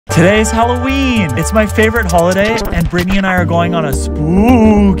Today's Halloween. It's my favorite holiday, and Brittany and I are going on a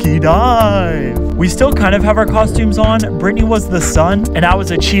spooky dive. We still kind of have our costumes on. Brittany was the sun, and I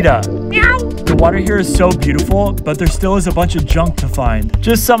was a cheetah. Meow. The water here is so beautiful, but there still is a bunch of junk to find.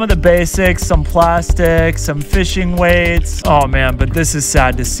 Just some of the basics, some plastic, some fishing weights. Oh man, but this is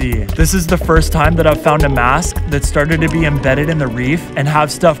sad to see. This is the first time that I've found a mask that started to be embedded in the reef and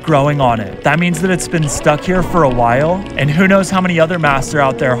have stuff growing on it. That means that it's been stuck here for a while, and who knows how many other masks are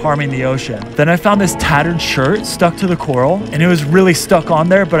out there harming the ocean. Then I found this tattered shirt stuck to the coral, and it was really stuck on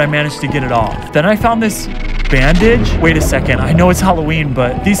there, but I managed to get it off. Then I found this bandage. Wait a second, I know it's Halloween,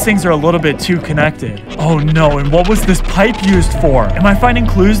 but these things are a little bit too connected. Oh no, and what was this pipe used for? Am I finding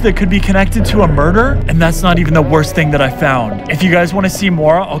clues that could be connected to a murder? And that's not even the worst thing that I found. If you guys want to see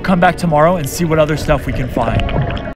more, I'll come back tomorrow and see what other stuff we can find.